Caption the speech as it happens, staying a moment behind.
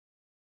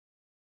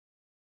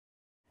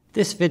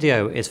This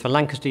video is for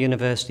Lancaster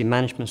University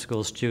Management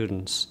School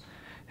students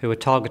who are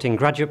targeting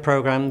graduate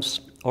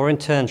programs or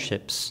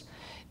internships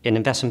in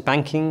investment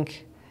banking,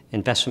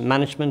 investment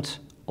management,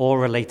 or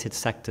related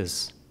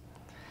sectors.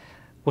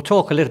 We'll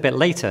talk a little bit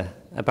later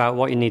about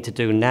what you need to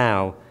do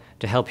now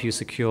to help you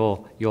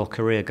secure your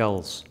career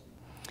goals.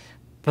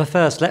 But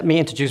first, let me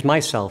introduce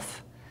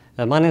myself.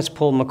 My name is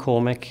Paul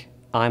McCormick.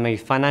 I'm a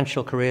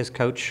financial careers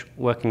coach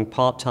working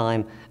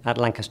part-time at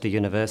Lancaster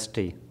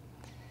University.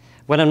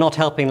 When I'm not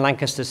helping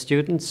Lancaster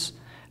students,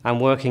 I'm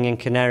working in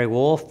Canary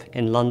Wharf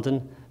in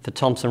London for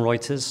Thomson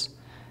Reuters,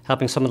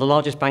 helping some of the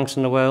largest banks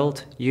in the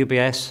world,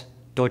 UBS,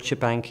 Deutsche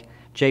Bank,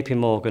 JP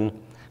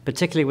Morgan,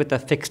 particularly with their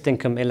fixed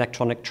income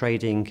electronic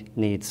trading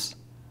needs.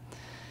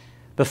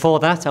 Before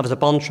that, I was a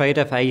bond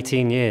trader for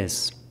 18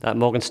 years at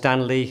Morgan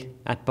Stanley,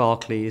 at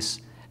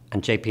Barclays,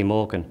 and JP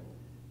Morgan.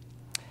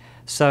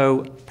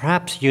 So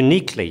perhaps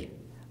uniquely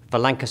for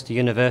Lancaster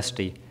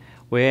University,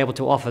 we're able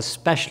to offer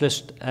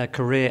specialist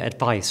career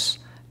advice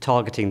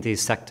targeting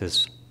these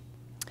sectors.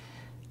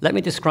 Let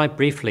me describe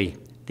briefly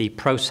the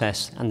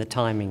process and the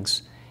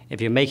timings if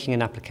you're making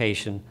an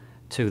application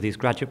to these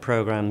graduate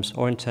programs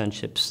or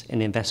internships in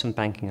the investment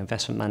banking and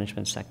investment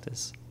management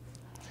sectors.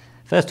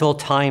 First of all,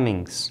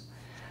 timings.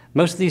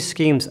 Most of these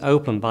schemes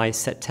open by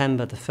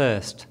September the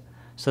 1st,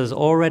 so there's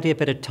already a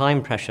bit of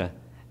time pressure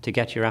to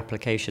get your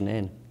application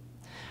in.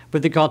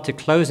 With regard to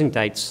closing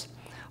dates,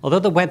 although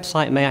the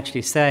website may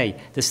actually say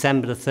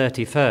December the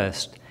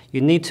 31st, you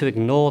need to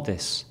ignore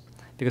this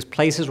because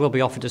places will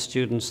be offered to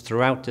students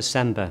throughout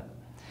December.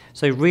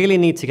 So you really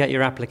need to get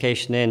your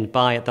application in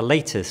by, at the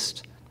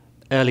latest,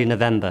 early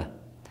November.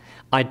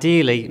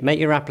 Ideally, make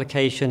your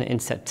application in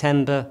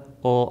September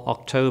or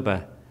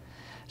October.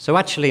 So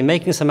actually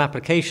making some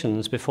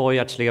applications before you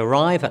actually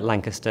arrive at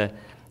Lancaster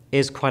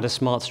is quite a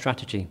smart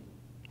strategy.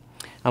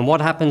 And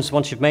what happens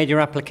once you've made your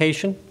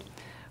application?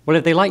 Well,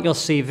 if they like your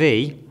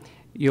CV,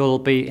 you'll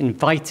be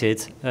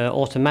invited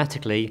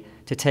automatically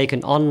to take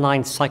an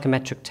online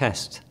psychometric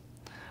test,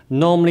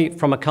 normally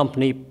from a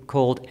company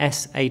called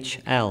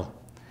SHL.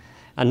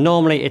 And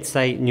normally it's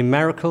a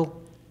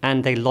numerical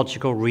and a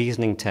logical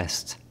reasoning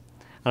test.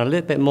 And a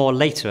little bit more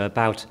later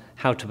about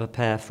how to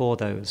prepare for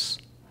those.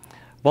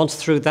 Once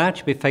through that,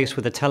 you'll be faced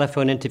with a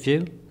telephone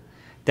interview,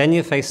 then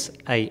you'll face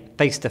a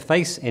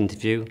face-to-face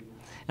interview,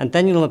 and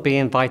then you'll be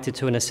invited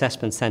to an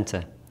assessment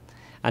centre.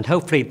 And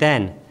hopefully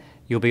then,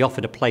 you'll be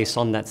offered a place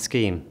on that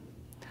scheme.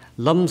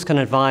 LUMS can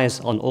advise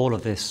on all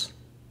of this.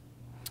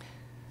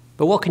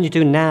 But what can you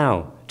do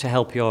now to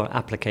help your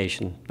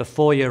application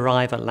before you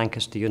arrive at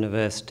Lancaster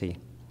University?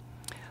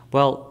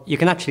 Well, you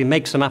can actually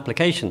make some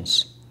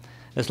applications.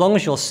 As long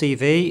as your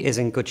CV is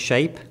in good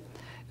shape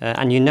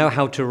and you know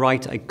how to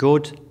write a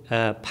good,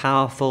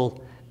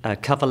 powerful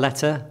cover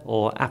letter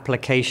or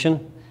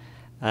application,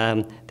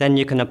 then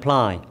you can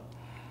apply.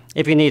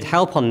 If you need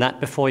help on that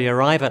before you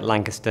arrive at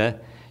Lancaster,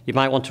 you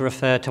might want to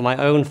refer to my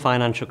own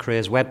financial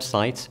careers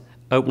website,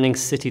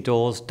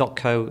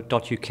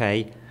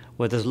 openingscitydoors.co.uk,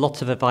 where there's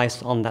lots of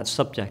advice on that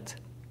subject.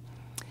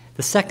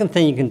 The second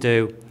thing you can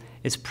do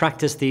is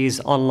practice these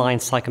online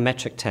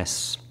psychometric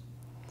tests,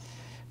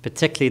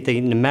 particularly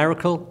the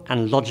numerical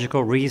and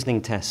logical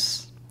reasoning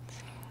tests.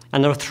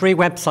 And there are 3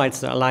 websites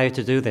that allow you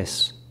to do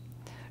this: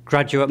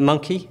 Graduate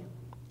Monkey,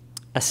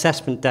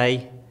 Assessment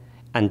Day,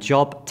 and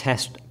Job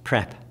Test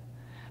Prep.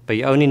 But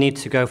you only need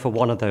to go for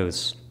one of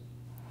those.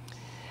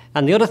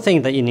 And the other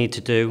thing that you need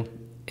to do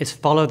is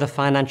follow the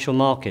financial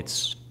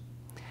markets.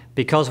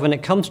 Because when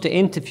it comes to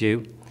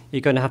interview, you're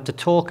going to have to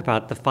talk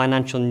about the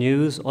financial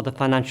news or the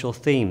financial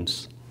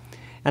themes.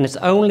 And it's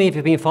only if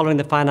you've been following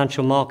the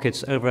financial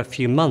markets over a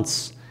few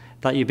months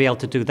that you'll be able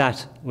to do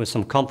that with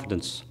some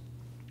confidence.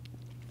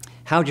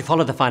 How do you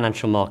follow the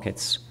financial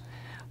markets?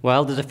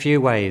 Well, there's a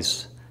few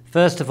ways.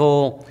 First of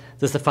all,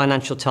 there's the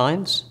Financial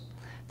Times.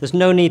 There's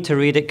no need to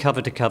read it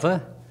cover to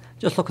cover.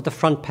 Just look at the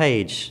front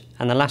page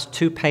and the last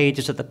 2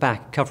 pages at the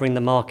back covering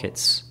the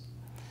markets.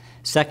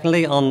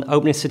 Secondly, on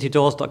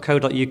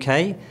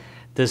openingscitydoors.co.uk,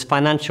 there's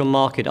financial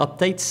market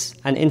updates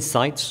and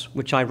insights,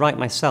 which I write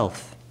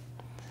myself.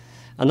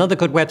 Another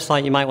good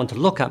website you might want to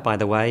look at, by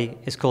the way,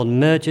 is called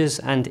Mergers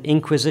and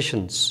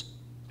Inquisitions.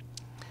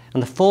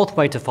 And the fourth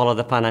way to follow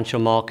the financial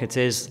markets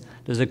is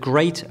there's a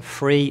great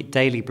free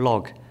daily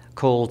blog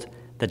called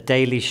The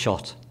Daily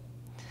Shot.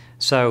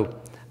 So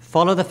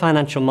follow the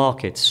financial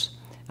markets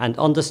and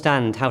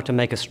understand how to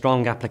make a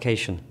strong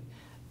application.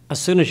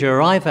 As soon as you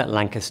arrive at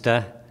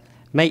Lancaster,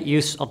 make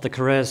use of the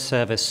careers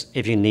service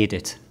if you need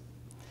it.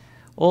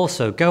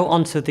 Also, go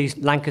onto the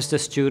Lancaster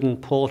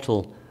Student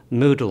Portal,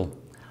 Moodle.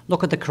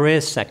 Look at the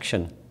careers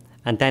section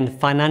and then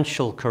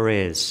financial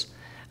careers.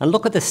 And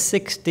look at the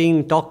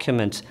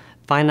 16-document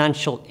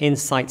financial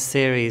insight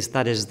series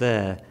that is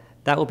there.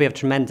 That will be of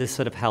tremendous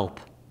sort of help.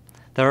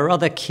 There are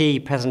other key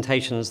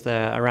presentations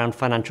there around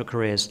financial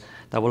careers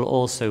that will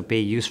also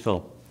be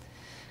useful.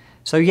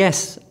 So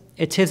yes,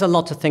 it is a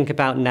lot to think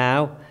about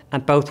now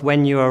and both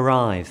when you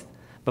arrive.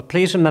 But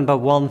please remember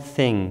one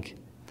thing.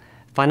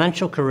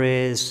 Financial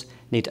careers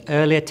need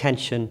early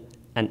attention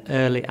and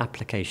early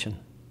application.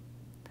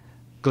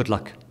 Good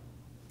luck.